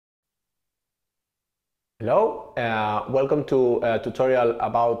Hello, welcome to a tutorial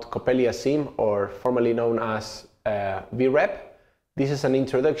about CoppeliaSim, or formerly known as VREP. This is an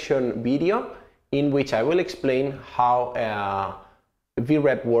introduction video in which I will explain how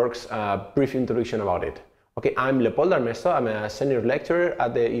VREP works, a brief introduction about it. Okay, I'm Leopoldo Armesto, I'm a senior lecturer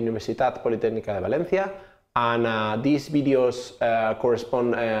at the Universitat Politècnica de València, and these videos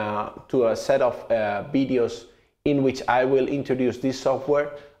correspond to a set of videos in which I will introduce this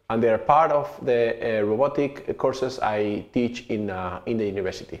software, and they are part of the robotic courses I teach in the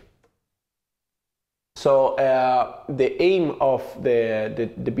university. So the aim of the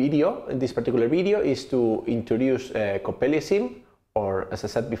video, in this particular video, is to introduce CoppeliaSim, or as I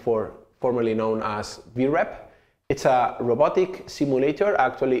said before, formerly known as VREP. It's a robotic simulator.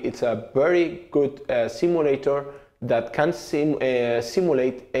 Actually, it's a very good simulator that can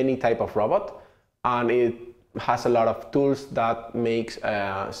simulate any type of robot, and it has a lot of tools that makes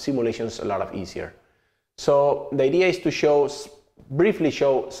simulations a lot easier. So the idea is to briefly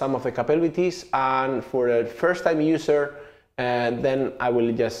show some of the capabilities, and for a first-time user, then I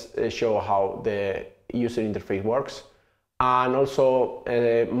will just show how the user interface works, and also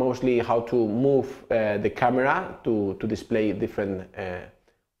mostly how to move the camera to display different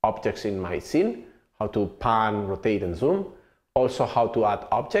objects in my scene, how to pan, rotate, and zoom, also how to add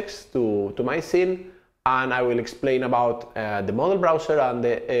objects to my scene. And I will explain about the model browser and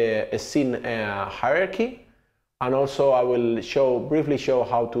the scene hierarchy, and also I will briefly show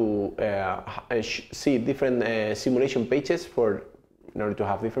how to see different simulation pages in order to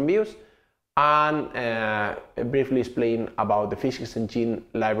have different views, and briefly explain about the physics engine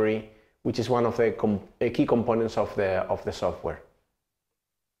library, which is one of the key components of the software.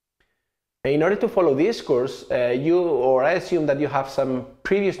 In order to follow this course, I assume that you have some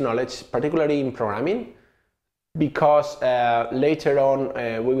previous knowledge, particularly in programming, because later on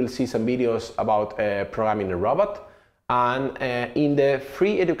we will see some videos about programming a robot. And in the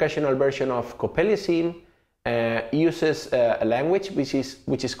free educational version of CoppeliaSim, uses a language which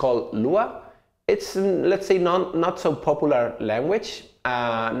is called Lua. It's, let's say, not so popular language,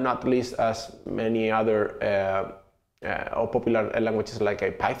 not least as many other or popular languages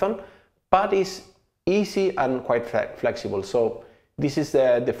like Python, but is easy and quite flexible. So this is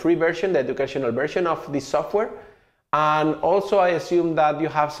the free version, the educational version of this software. And also I assume that you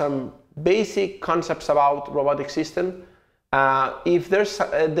have some basic concepts about robotic system. If there's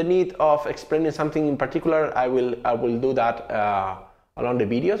the need of explaining something in particular, I will do that along the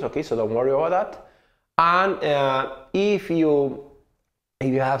videos, okay, so don't worry about that. And if you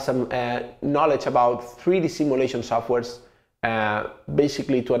have some knowledge about 3D simulation softwares,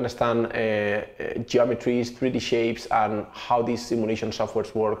 basically to understand geometries, 3D shapes, and how these simulation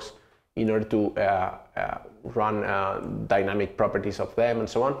softwares works in order to run dynamic properties of them and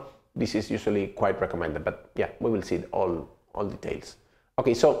so on, this is usually quite recommended. But yeah, we will see all details.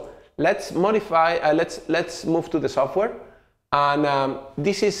 Okay, so let's modify. Let's move to the software, and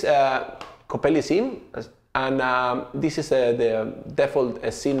this is CoppeliaSim, and this is the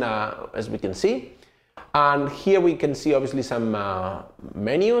default scene as we can see. And here we can see obviously some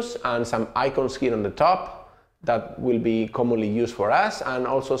menus and some icons here on the top that will be commonly used for us, and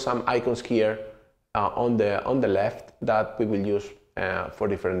also some icons here on the left that we will use for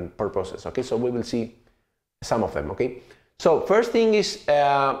different purposes. Okay, so we will see some of them. Okay, so first thing is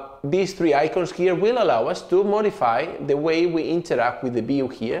these three icons here will allow us to modify the way we interact with the view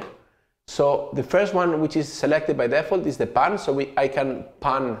here. So the first one, which is selected by default, is the pan. So I can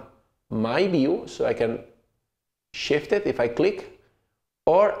pan my view, so I can shift it if I click,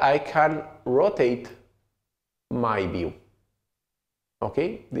 or I can rotate my view.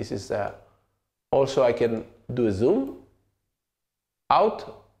 Okay, this is also I can do a zoom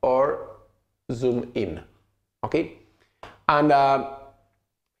out or zoom in. Okay, and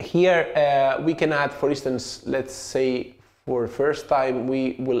here we can add, for instance, let's say for the first time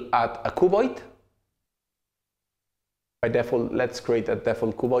we will add a cuboid. By default, let's create a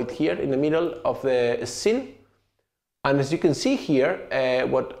default cuboid here in the middle of the scene. And as you can see here,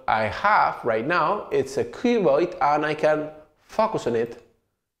 what I have right now, it's a cuboid, and I can focus on it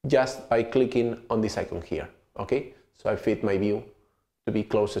just by clicking on this icon here. Okay, so I fit my view to be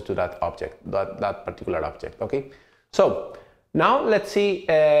closer to that object, that particular object. Okay, so now let's see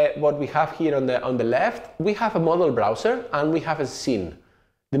what we have here on the left. We have a model browser and we have a scene.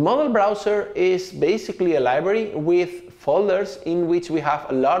 The model browser is basically a library with folders in which we have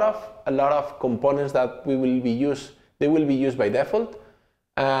a lot of components that will be used by default,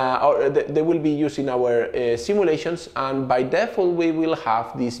 or they will be used in our simulations. And by default, we will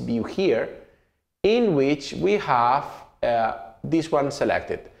have this view here, in which we have this one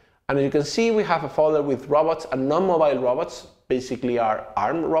selected. And as you can see, we have a folder with robots and non-mobile robots, basically are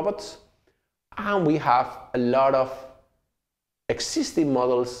arm robots. And we have a lot of existing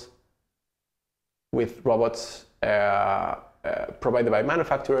models with robots provided by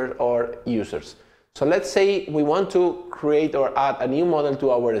manufacturers or users. So let's say we want to create or add a new model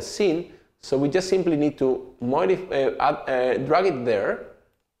to our scene. So we just simply need to drag it there,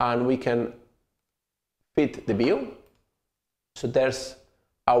 and we can fit the view. So there's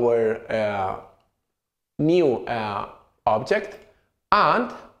our new object.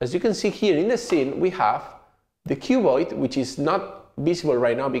 And as you can see here in the scene, we have the cuboid, which is not visible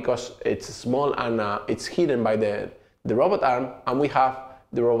right now because it's small and it's hidden by the robot arm, and we have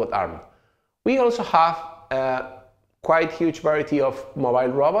the robot arm. We also have a quite huge variety of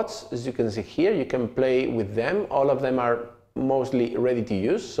mobile robots. As you can see here, you can play with them. All of them are mostly ready to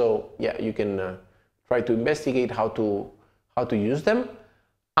use, so yeah, you can try to investigate how to use them.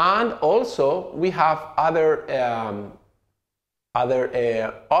 And also we have other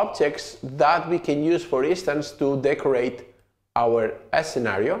objects that we can use, for instance, to decorate our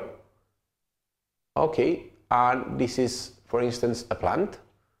scenario. Okay, and this is, for instance, a plant.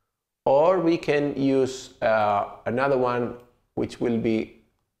 Or we can use another one, which will be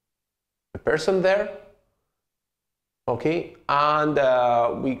a person there. Okay, and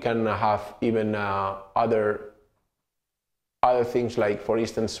we can have even other things like, for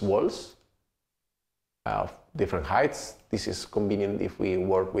instance, walls of different heights. This is convenient if we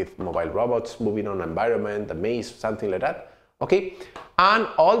work with mobile robots, moving on environment, a maze, something like that. Okay, and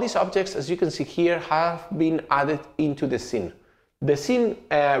all these objects, as you can see here, have been added into the scene. The scene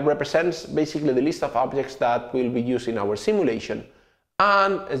represents basically the list of objects that will be used in our simulation.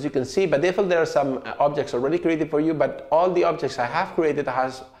 And as you can see, by default there are some objects already created for you, but all the objects I have created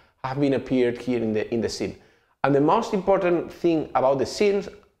have been appeared here in the scene. And the most important thing about the scenes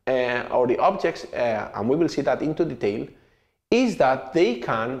or the objects, and we will see that into detail, is that they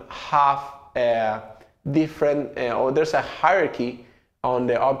can have different, or there's a hierarchy on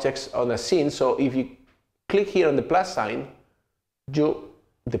the objects on the scene. So if you click here on the plus sign, you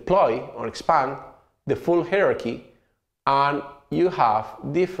deploy or expand the full hierarchy, and you have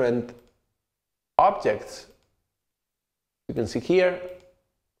different objects. You can see here,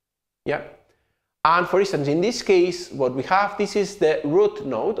 yeah. And for instance, in this case, what we have, this is the root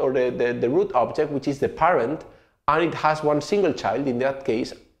node, or the root object, which is the parent, and it has one single child, in that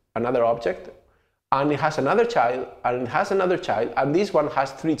case, another object, and it has another child, and it has another child, and this one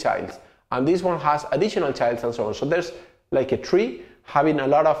has 3 childs, and this one has additional childs, and so on. So there's like a tree having a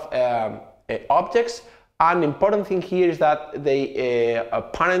lot of objects, and the important thing here is that a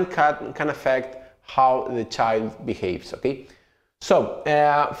parent can affect how the child behaves. Okay, so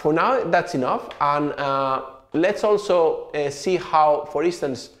for now that's enough, and let's also see how, for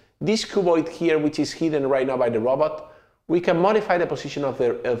instance, this cuboid here, which is hidden right now by the robot, we can modify the position of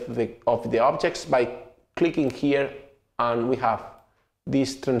the objects by clicking here, and we have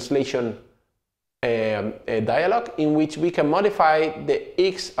this translation a dialog in which we can modify the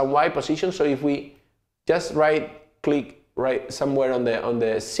X and Y position. So if we just right click right somewhere on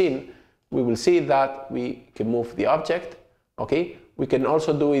the scene, we will see that we can move the object. Okay, we can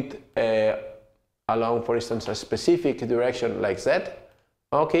also do it along, for instance, a specific direction like Z.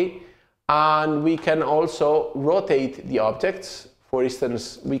 Okay, and we can also rotate the objects. For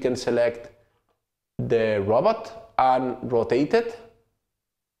instance, we can select the robot and rotate it,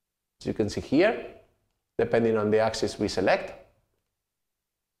 as you can see here, depending on the axis we select.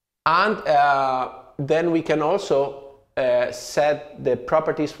 And then we can also set the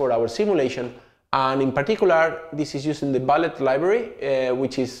properties for our simulation, and in particular this is using the bullet library,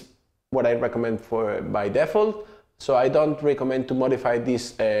 which is what I recommend by default. So I don't recommend to modify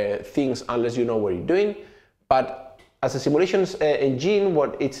these things unless you know what you're doing. But as a simulations engine,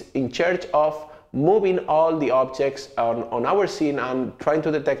 what it's in charge of moving all the objects on our scene and trying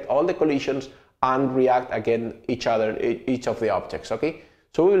to detect all the collisions and react against each of the objects. Okay,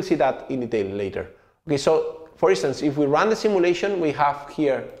 so we will see that in detail later. Okay, so for instance, if we run the simulation, we have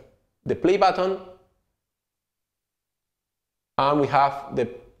here the play button, and we have the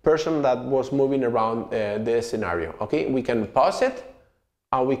person that was moving around the scenario. Okay, we can pause it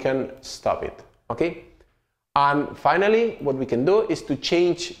and we can stop it. Okay, and finally what we can do is to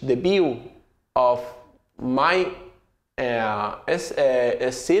change the view of my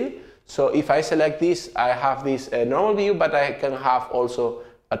scene. So if I select this, I have this normal view, but I can have also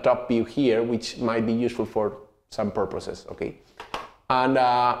a top view here, which might be useful for some purposes. Okay, and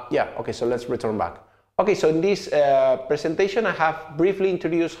yeah, okay, so let's return back. Okay, so in this presentation I have briefly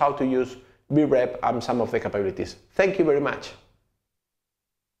introduced how to use VREP and some of the capabilities. Thank you very much.